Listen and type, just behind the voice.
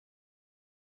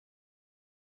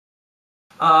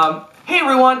Hey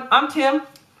everyone, I'm Tim.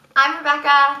 I'm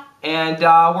Rebecca. And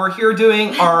we're here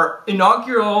doing our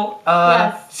inaugural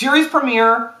series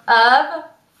premiere of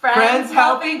Friends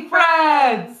Helping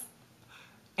Friends.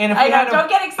 And if we had don't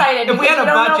get excited if we had a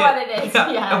budget, know what it is.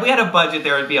 Yeah, if we had a budget,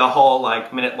 there would be a whole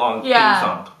minute-long theme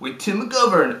song with Tim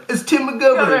McGovern as Tim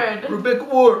McGovern, Rebecca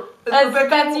Warm as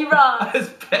Betsy Ross. As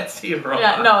Betsy Ross.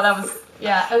 Yeah, no, that was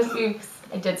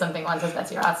I did something once as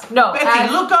Betsy Ross. No,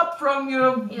 Betsy, look up from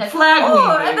your flag.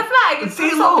 Oh, and the flag! It's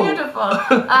so beautiful.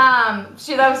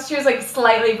 She was like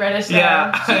slightly British there.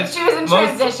 Yeah, she was in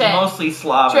transition. Mostly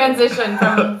Slavic. Transition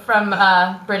from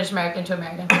British American to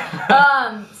American.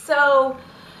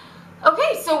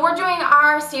 Okay, so we're doing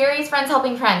our series, Friends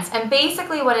Helping Friends, and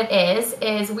basically what it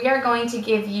is we are going to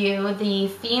give you the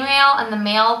female and the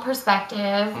male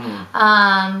perspective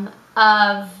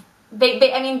of,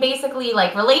 basically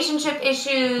like relationship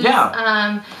issues,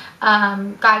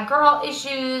 guy-girl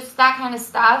issues, that kind of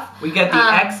stuff. We get the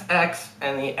XX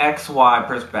and the XY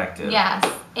perspective. Yes,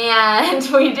 and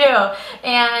we do.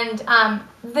 And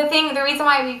the reason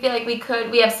why we feel like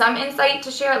we have some insight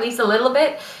to share, at least a little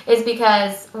bit, is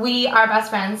because we are best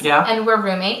friends and we're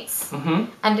roommates.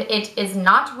 And it is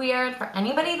not weird for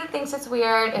anybody that thinks it's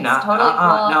weird. It's totally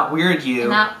cool. Not weird, you.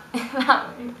 That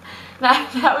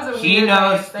was a weird way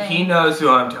of saying. He knows who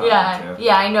I'm talking to.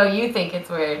 Yeah, I know you think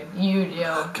it's weird. You do.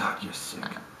 Oh, God, you're sick.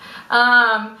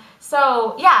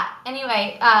 So, yeah,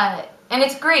 anyway, and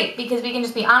it's great because we can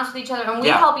just be honest with each other, and we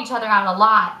help each other out a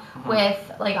lot with,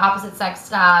 like, opposite sex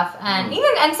stuff, and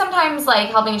and sometimes, like,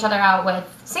 helping each other out with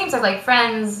same-sex, like,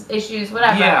 friends, issues,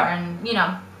 whatever, and, you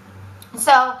know.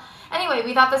 So, anyway,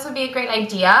 we thought this would be a great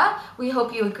idea. We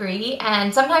hope you agree,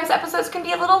 and sometimes episodes can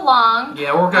be a little long.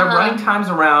 Yeah, we're going to running times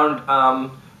around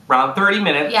 30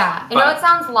 minutes. Yeah, I know it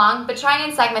sounds long, but try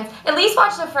in segments. At least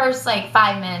watch the first, like,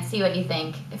 5 minutes, see what you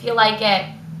think. If you like it,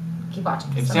 keep watching.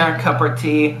 If it's not a cup of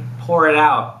tea, pour it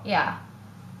out. Yeah.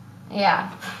 Yeah.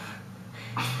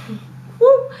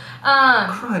 Woo.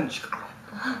 Crunch.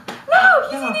 No,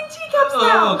 he's eating teacups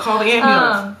now. Oh, call the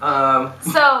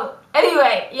ambulance. So,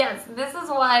 anyway, yes, this is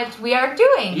what we are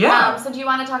doing. Yeah. So do you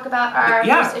want to talk about our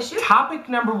first issue? Topic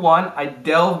number 1, I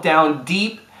delved down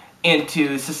deep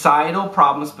into societal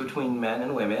problems between men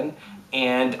and women,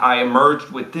 and I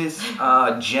emerged with this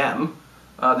gem,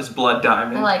 this blood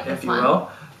diamond, if you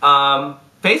will.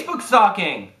 Facebook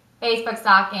stalking. Facebook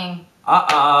stalking.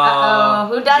 Uh-oh.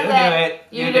 Who does it?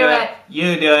 You do it.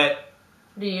 You do it.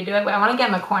 Do you do it? Wait, I want to get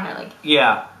in my corner, like.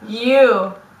 Yeah.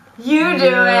 You do it. You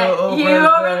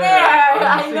over there.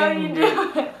 I know you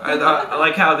do it. I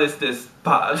like how this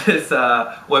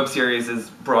web series is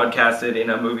broadcasted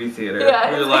in a movie theater.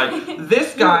 Yeah. You're like,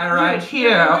 this guy right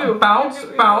here, bounce,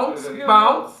 bounce,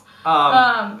 bounce.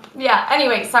 Yeah,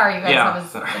 anyway, sorry you guys, that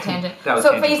was a tangent.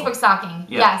 So Facebook stalking,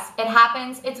 yes, it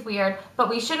happens, it's weird, but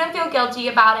we shouldn't feel guilty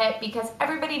about it because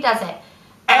everybody does it.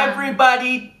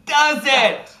 Everybody does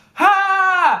it!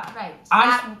 Ha! Right,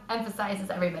 that emphasizes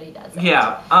everybody does it.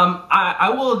 Yeah, I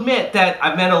will admit that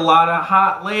I've met a lot of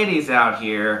hot ladies out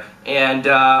here, and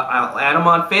I'll add them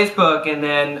on Facebook and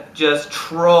then just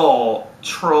troll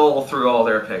through all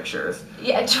their pictures.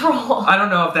 Yeah, troll. I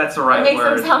don't know if that's the right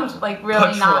word. It makes them sound like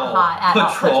really not hot at all.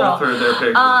 Patrol through their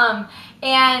pictures.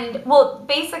 And, well,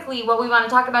 basically what we want to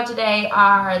talk about today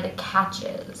are the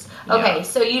catches. Okay,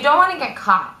 so you don't want to get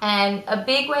caught, and a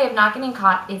big way of not getting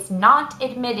caught is not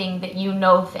admitting that you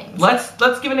know things. Let's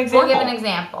give an example. We'll give an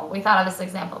example. We thought of this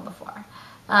example before.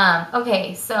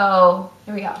 Okay, so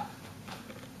here we go.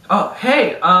 Oh,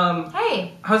 hey.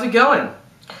 Hey. How's it going?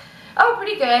 Oh,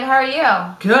 pretty good. How are you?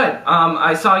 Good.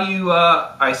 I saw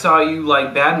you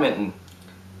like badminton.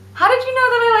 How did you know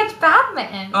that I liked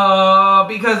badminton?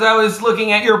 Because I was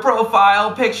looking at your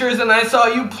profile pictures and I saw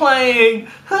you playing.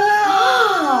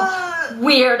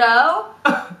 Weirdo.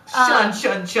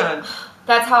 Shun.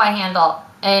 That's how I handle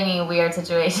any weird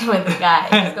situation with a guy.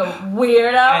 I just go,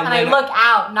 weirdo, and I look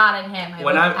out, not at him. I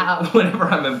look out. Whenever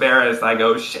I'm embarrassed, I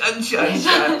go, shun.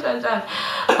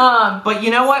 But you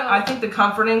know what? I think the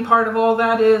comforting part of all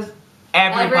that is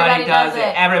everybody does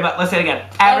it. Everybody, let's say it again.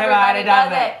 Everybody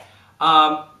does it.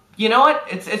 You know what?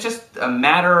 It's just a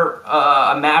matter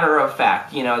of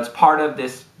fact. You know, it's part of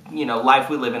this, you know, life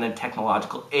we live in a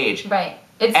technological age. Right.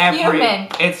 It's human.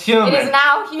 It's human. It is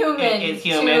now human,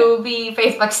 to be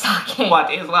Facebook stalking. What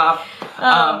is love?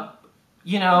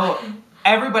 You know,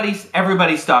 everybody's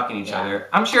stalking each other.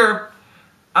 I'm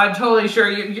totally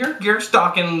sure you're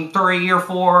stalking 3 or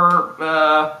 4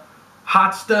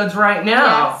 hot studs right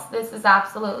now. Yes, this is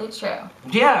absolutely true.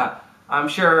 Yeah, I'm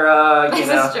sure. This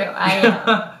is true. I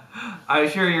am. I'm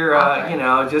sure you're, you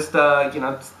know, just, you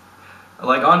know,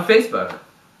 like on Facebook.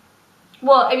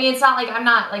 Well, I mean, it's not like I'm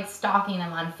not like stalking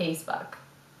them on Facebook.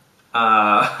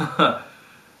 Are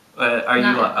you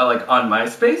like on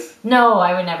MySpace? No,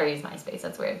 I would never use MySpace.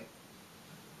 That's weird.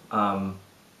 I'm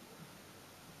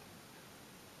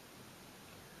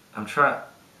trying.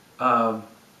 Well,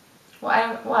 I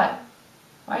don't. What?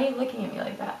 Why are you looking at me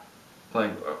like that?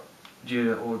 Like, do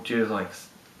you like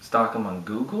stalk them on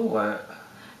Google? What?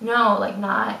 No, like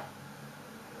not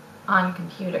on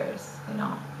computers.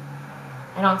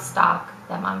 I don't stalk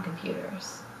them on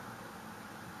computers.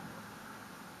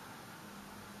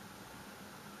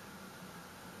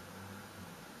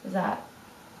 Is that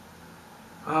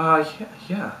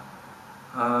Yeah.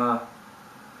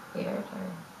 weird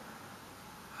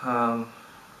Um.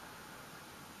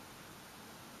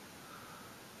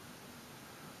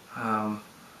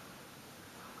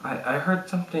 I heard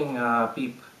something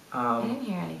beep. I didn't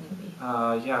hear anything beep.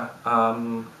 Yeah.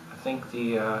 I think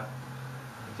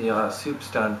the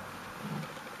soup's done.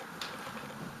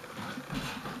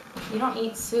 You don't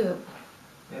eat soup.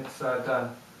 It's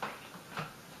done.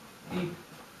 Beep.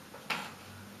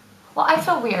 Well, I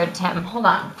feel weird, Tim. Hold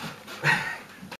on.